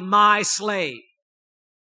body my slave.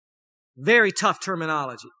 Very tough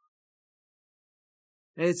terminology.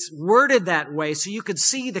 It's worded that way so you could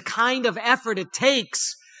see the kind of effort it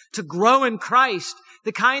takes to grow in Christ,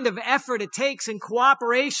 the kind of effort it takes in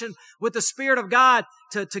cooperation with the Spirit of God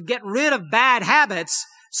to get rid of bad habits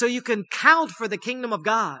so you can count for the kingdom of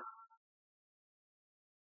God.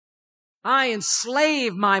 I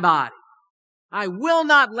enslave my body. I will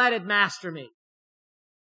not let it master me.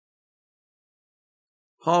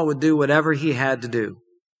 Paul would do whatever he had to do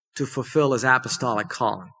to fulfill his apostolic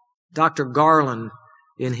calling. Dr. Garland,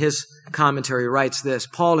 in his commentary, writes this,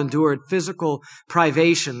 Paul endured physical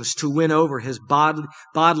privations to win over his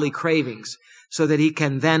bodily cravings so that he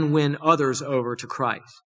can then win others over to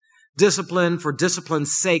Christ. Discipline for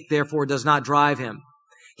discipline's sake, therefore, does not drive him.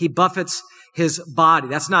 He buffets his body.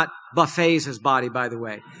 That's not buffets his body, by the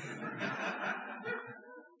way.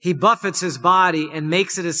 He buffets his body and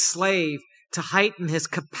makes it his slave to heighten his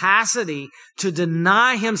capacity to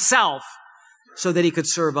deny himself so that he could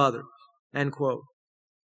serve others. End quote.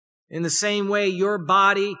 In the same way, your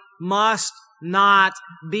body must not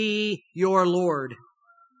be your Lord.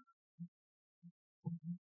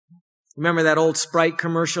 Remember that old Sprite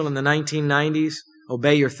commercial in the 1990s?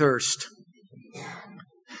 Obey your thirst.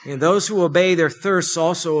 And those who obey their thirsts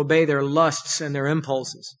also obey their lusts and their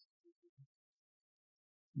impulses.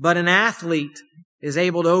 But an athlete is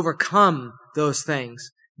able to overcome those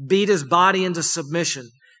things, beat his body into submission,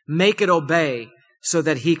 make it obey so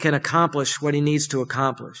that he can accomplish what he needs to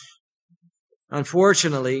accomplish.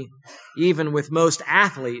 Unfortunately, even with most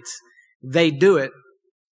athletes, they do it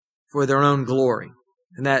for their own glory.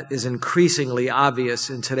 And that is increasingly obvious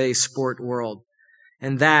in today's sport world.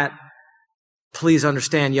 And that, please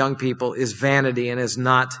understand, young people, is vanity and is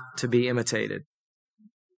not to be imitated.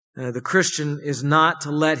 The Christian is not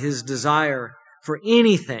to let his desire for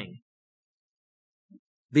anything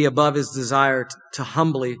be above his desire to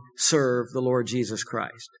humbly serve the Lord Jesus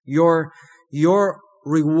Christ. Your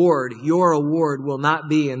reward, your award will not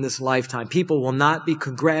be in this lifetime. People will not be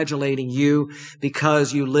congratulating you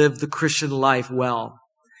because you live the Christian life well.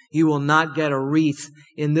 You will not get a wreath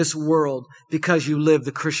in this world because you live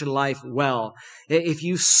the Christian life well. If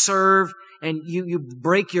you serve and you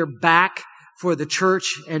break your back for the church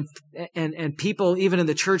and people even in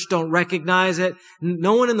the church don't recognize it,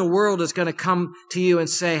 no one in the world is going to come to you and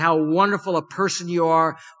say how wonderful a person you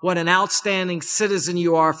are, what an outstanding citizen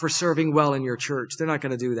you are for serving well in your church. They're not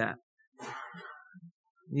going to do that.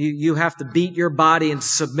 You have to beat your body into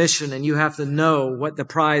submission, and you have to know what the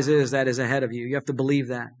prize is that is ahead of you. You have to believe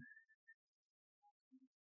that.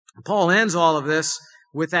 Paul ends all of this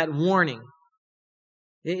with that warning.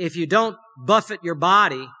 If you don't buffet your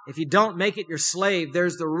body, if you don't make it your slave,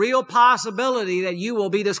 there's the real possibility that you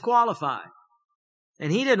will be disqualified.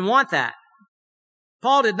 And he didn't want that.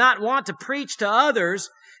 Paul did not want to preach to others,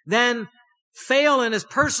 then fail in his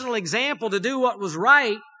personal example to do what was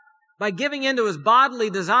right by giving into his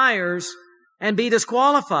bodily desires and be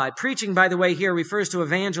disqualified. Preaching, by the way, here refers to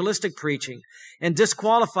evangelistic preaching. And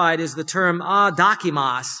disqualified is the term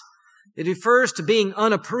adokimos. It refers to being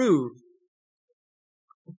unapproved.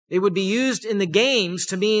 It would be used in the games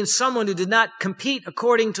to mean someone who did not compete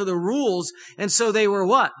according to the rules, and so they were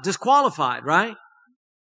what? Disqualified, right?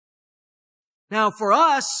 Now, for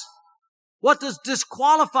us, what does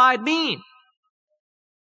disqualified mean?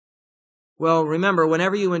 Well, remember,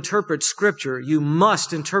 whenever you interpret Scripture, you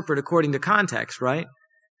must interpret according to context, right?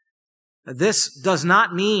 This does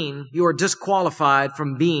not mean you are disqualified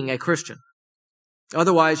from being a Christian.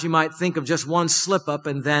 Otherwise, you might think of just one slip-up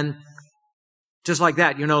and then, just like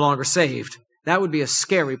that, you're no longer saved. That would be a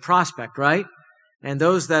scary prospect, right? And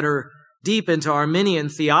those that are deep into Arminian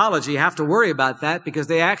theology have to worry about that, because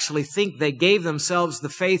they actually think they gave themselves the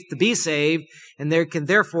faith to be saved, and they can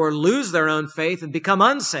therefore lose their own faith and become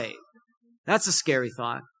unsaved. That's a scary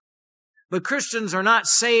thought. But Christians are not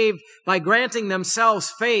saved by granting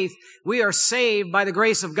themselves faith. We are saved by the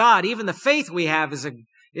grace of God. Even the faith we have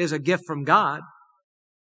is a gift from God.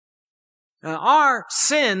 Our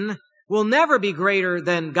sin will never be greater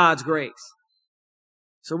than God's grace.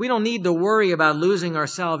 So we don't need to worry about losing our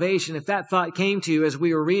salvation. If that thought came to you as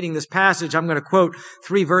we were reading this passage, I'm going to quote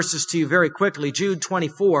 3 verses to you very quickly. Jude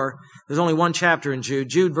 24. There's only one chapter in Jude.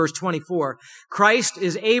 Jude verse 24. Christ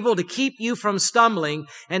is able to keep you from stumbling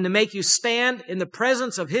and to make you stand in the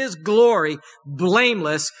presence of His glory,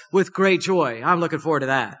 blameless with great joy. I'm looking forward to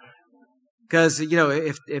that. Because,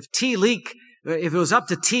 if it was up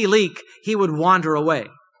to T. Leak, he would wander away.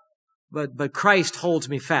 But Christ holds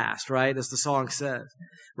me fast, right? As the song says.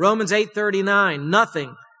 Romans 8:39,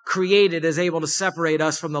 nothing created is able to separate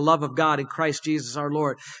us from the love of God in Christ Jesus our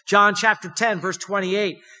Lord. John chapter 10, verse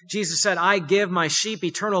 28, Jesus said, I give my sheep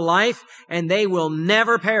eternal life, and they will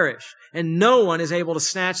never perish, and no one is able to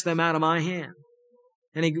snatch them out of my hand.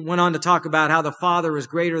 And he went on to talk about how the Father is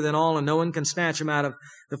greater than all, and no one can snatch him out of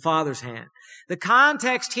the Father's hand. The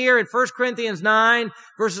context here in 1 Corinthians 9,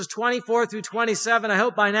 verses 24 through 27, I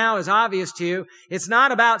hope by now is obvious to you. It's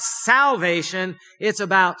not about salvation, it's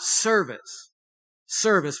about service.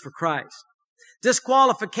 Service for Christ.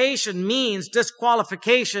 Disqualification means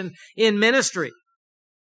disqualification in ministry.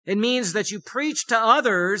 It means that you preach to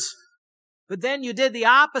others, but then you did the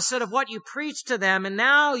opposite of what you preached to them, and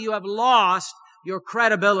now you have lost your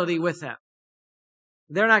credibility with them.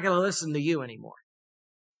 They're not going to listen to you anymore.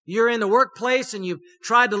 You're in the workplace and you've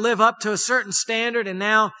tried to live up to a certain standard, and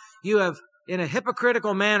now you have, in a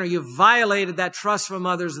hypocritical manner, you've violated that trust from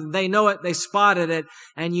others, and they know it, they spotted it,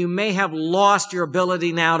 and you may have lost your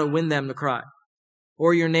ability now to win them to Christ,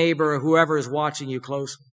 or your neighbor or whoever is watching you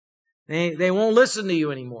closely. They won't listen to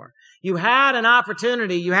you anymore. You had an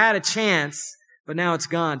opportunity, you had a chance, but now it's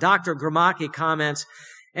gone. Dr. Gramacki comments,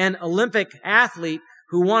 an Olympic athlete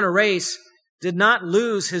who won a race did not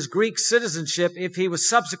lose his Greek citizenship if he was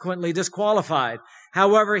subsequently disqualified.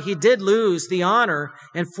 However, he did lose the honor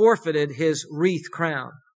and forfeited his wreath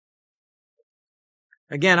crown.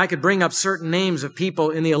 Again, I could bring up certain names of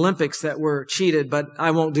people in the Olympics that were cheated, but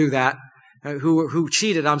I won't do that. Who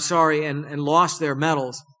cheated, and lost their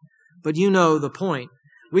medals. But you know the point.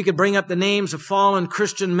 We could bring up the names of fallen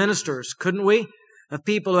Christian ministers, couldn't we? Of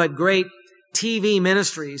people who had great TV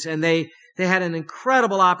ministries, and they had an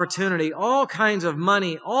incredible opportunity, all kinds of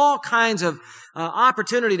money, all kinds of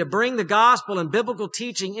opportunity to bring the gospel and biblical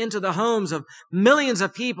teaching into the homes of millions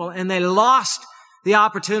of people, and they lost the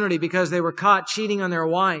opportunity because they were caught cheating on their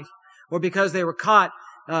wife, or because they were caught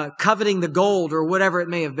coveting the gold, or whatever it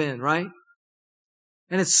may have been, right?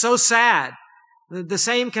 And it's so sad. The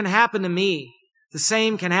same can happen to me. The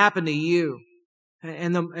same can happen to you.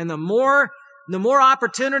 And the more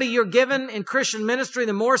opportunity you're given in Christian ministry,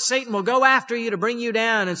 the more Satan will go after you to bring you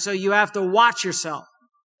down. And so you have to watch yourself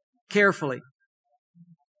carefully.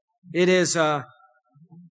 It is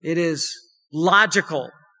logical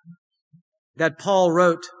that Paul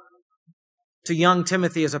wrote to young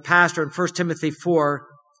Timothy as a pastor in 1 Timothy 4,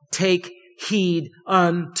 take heed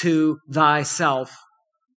unto thyself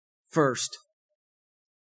first.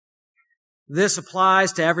 This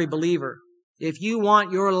applies to every believer. If you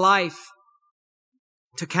want your life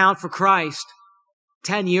to count for Christ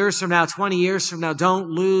 10 years from now, 20 years from now, don't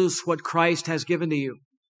lose what Christ has given to you.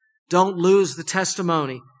 Don't lose the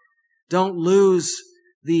testimony. Don't lose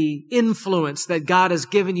the influence that God has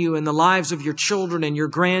given you in the lives of your children and your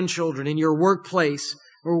grandchildren, in your workplace,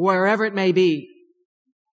 or wherever it may be.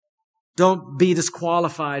 Don't be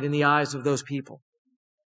disqualified in the eyes of those people.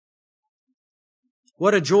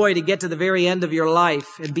 What a joy to get to the very end of your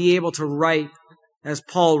life and be able to write, as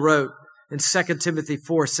Paul wrote in 2 Timothy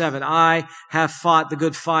 4:7, I have fought the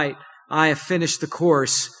good fight. I have finished the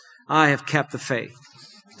course. I have kept the faith.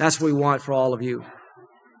 That's what we want for all of you.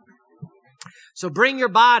 So bring your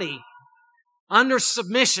body under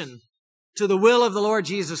submission to the will of the Lord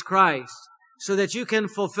Jesus Christ, so that you can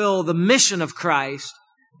fulfill the mission of Christ,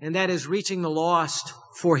 and that is reaching the lost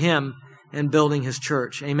for Him and building His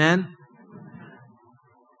church. Amen?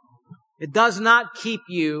 It does not keep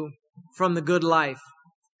you from the good life.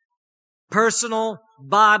 Personal,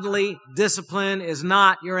 bodily discipline is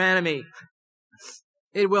not your enemy.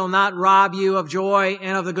 It will not rob you of joy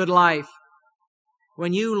and of the good life.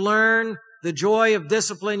 When you learn the joy of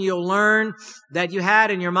discipline, you'll learn that you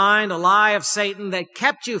had in your mind a lie of Satan that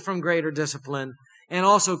kept you from greater discipline and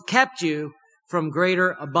also kept you from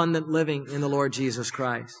greater abundant living in the Lord Jesus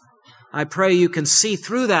Christ. I pray you can see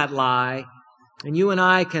through that lie, and you and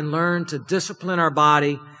I can learn to discipline our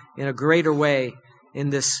body in a greater way in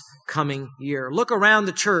this coming year. Look around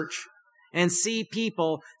the church and see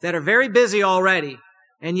people that are very busy already,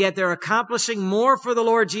 and yet they're accomplishing more for the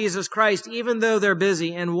Lord Jesus Christ, even though they're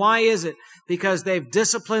busy. And why is it? Because they've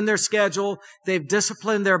disciplined their schedule, they've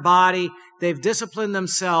disciplined their body, they've disciplined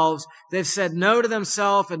themselves, they've said no to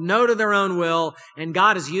themselves and no to their own will, and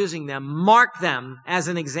God is using them. Mark them as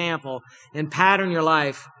an example and pattern your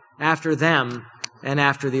life after them and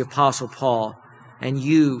after the Apostle Paul. And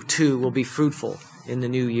you too will be fruitful in the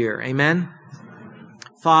new year. Amen?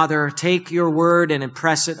 Father, take your word and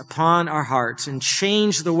impress it upon our hearts and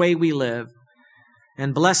change the way we live.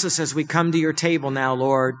 And bless us as we come to your table now,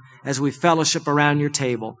 Lord, as we fellowship around your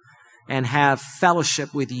table and have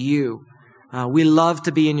fellowship with you. We love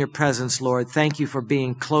to be in your presence, Lord. Thank you for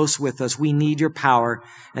being close with us. We need your power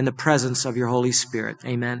and the presence of your Holy Spirit.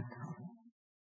 Amen.